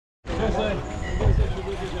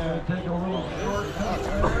Take a little shortcut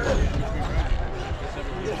there.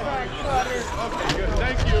 Okay, good.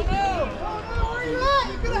 Thank you. Where you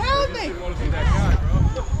at? You could have held me. You want to see that guy, bro?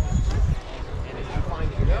 And if you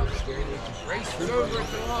find it scary, you can race through the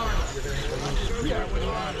line.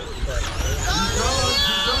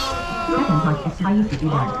 Second mark expires to be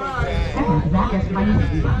done. Second, that expires to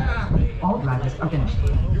be done. All drivers are finished.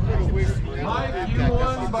 Mike, you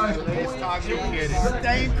won by 0.8.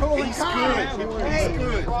 Stay cool and calm. Hey,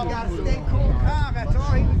 you gotta stay cool and calm. That's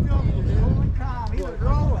all he was doing. Cool and calm. He was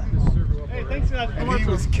rolling. Hey, thanks for that. And he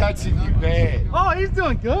was catching you bad. Oh, he's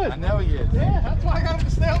doing good. I know he is. Yeah, that's why I got him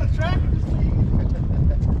to stay on the track.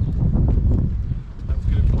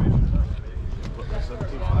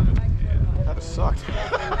 That sucked.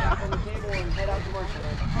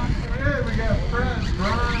 Okay, we got Fred,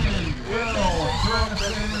 Brian, Will, Chris,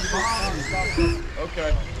 and Bobby.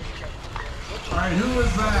 Okay. All right, who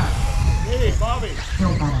is that? Hey, Bobby.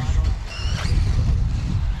 Still better.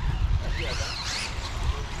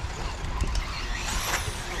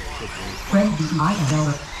 Fred D. I and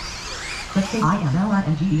Ella. Let's say I am Ella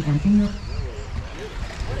and G and Senior.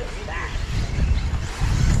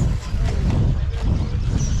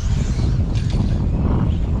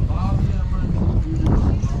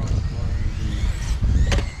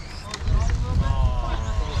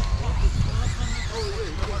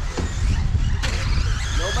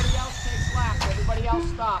 Nobody else takes laps. Everybody else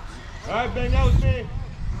stops. All right, Ben, that was me.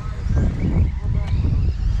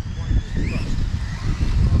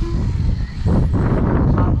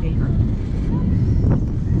 Bob Baker.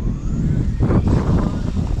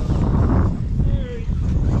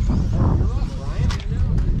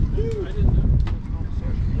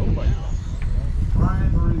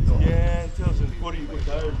 Brian Regal. Yeah, it tells us what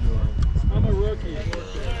tires you on. I'm a rookie. Can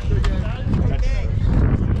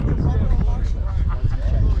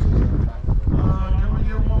we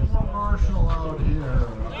get one more Marshall out here?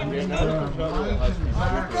 Yeah, And, now Mike and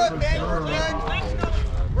Zach We're good, for man. sure.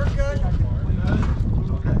 We're good.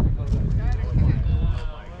 Okay.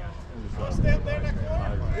 Stay up there next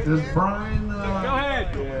one. Is Brian, Go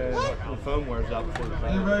ahead. Yeah, the phone wears out before the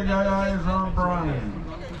anybody got eyes on Brian?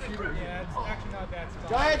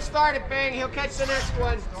 Go ahead, start it, Bing. He'll catch the next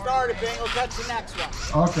one. Start it, Bing. We'll catch the next one.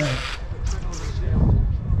 Okay.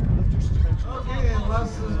 Okay, and Les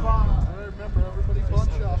is by. Remember, everybody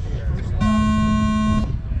bunch up.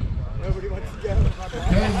 Nobody wants to go. Okay, go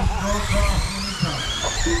across anytime.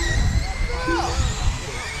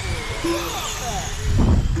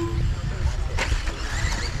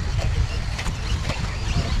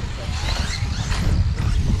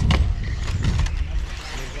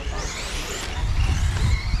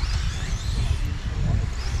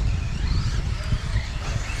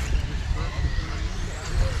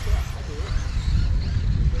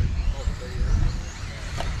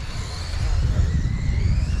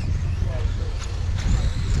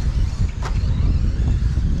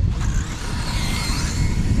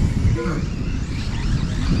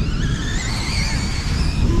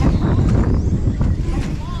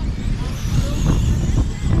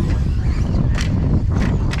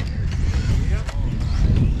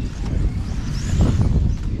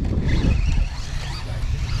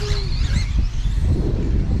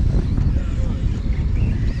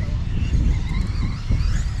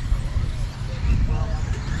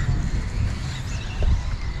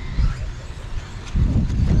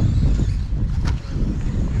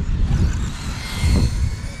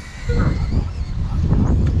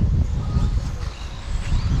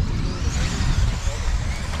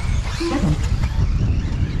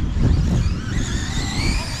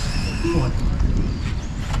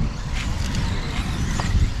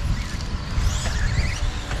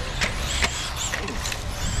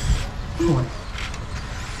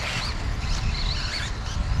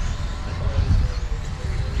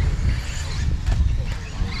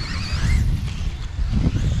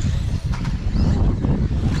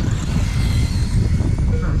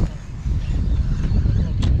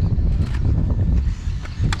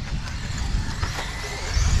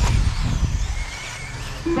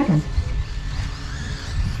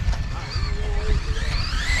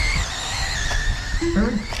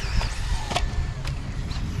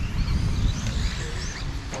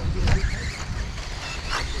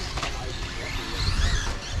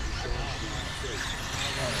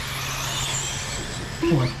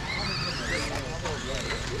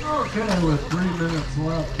 Okay, with 3 minutes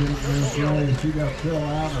left in this race, you got Phil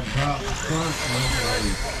Adams out in front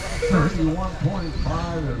with a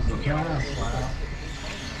 31.5 is the fast lap.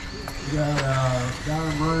 You got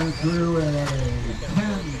him running through at a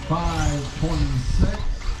 10.5.26.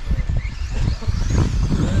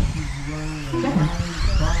 This is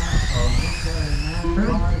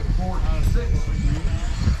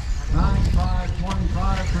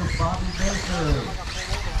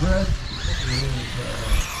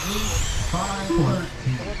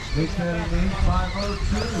 8-5-13. Make that an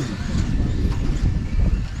 8-5-02.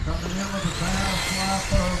 Coming in with a fast lap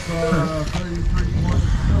of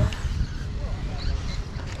 33.6.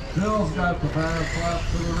 Bill's got the fast lap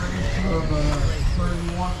for the race of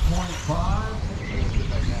 31.5.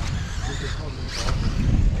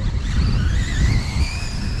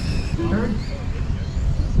 Third.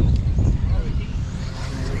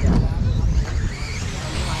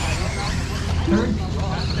 Third.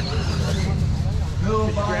 Bill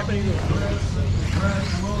Buggy, Fred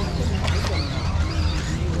Wilson.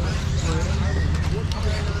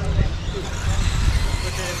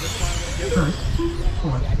 First.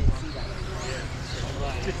 Fourth.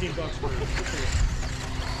 $15 for it.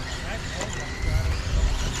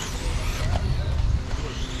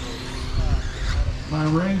 My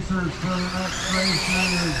racers for the next race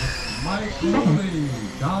is Mike Lee,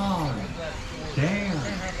 Don, Dan,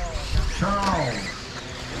 Charles,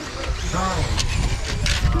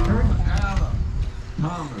 Adam,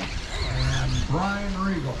 Thomas, and Brian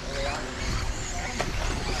Regal.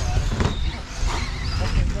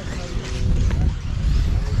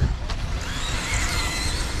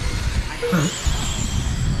 First.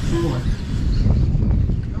 Fourth.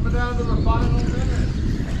 Coming down to the final minute.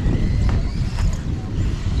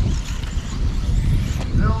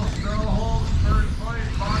 Bill still holds third place,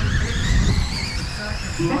 Bobby Baker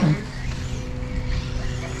second place.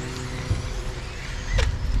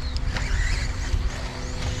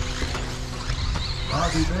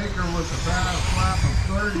 Bobby Baker with the fast lap of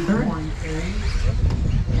 30.8.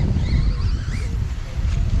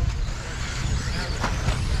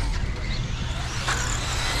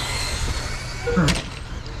 First.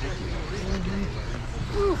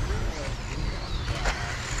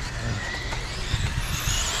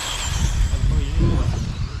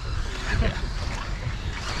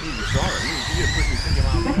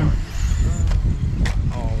 Second.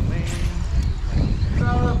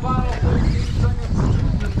 Now the final 15 seconds to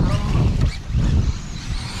this round.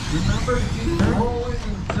 Remember to keep rolling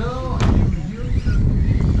until you use your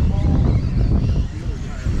feet to roll.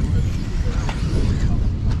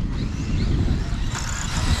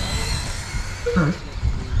 First.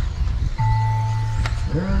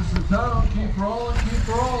 There's the tunnel. Keep rolling, keep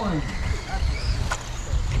rolling.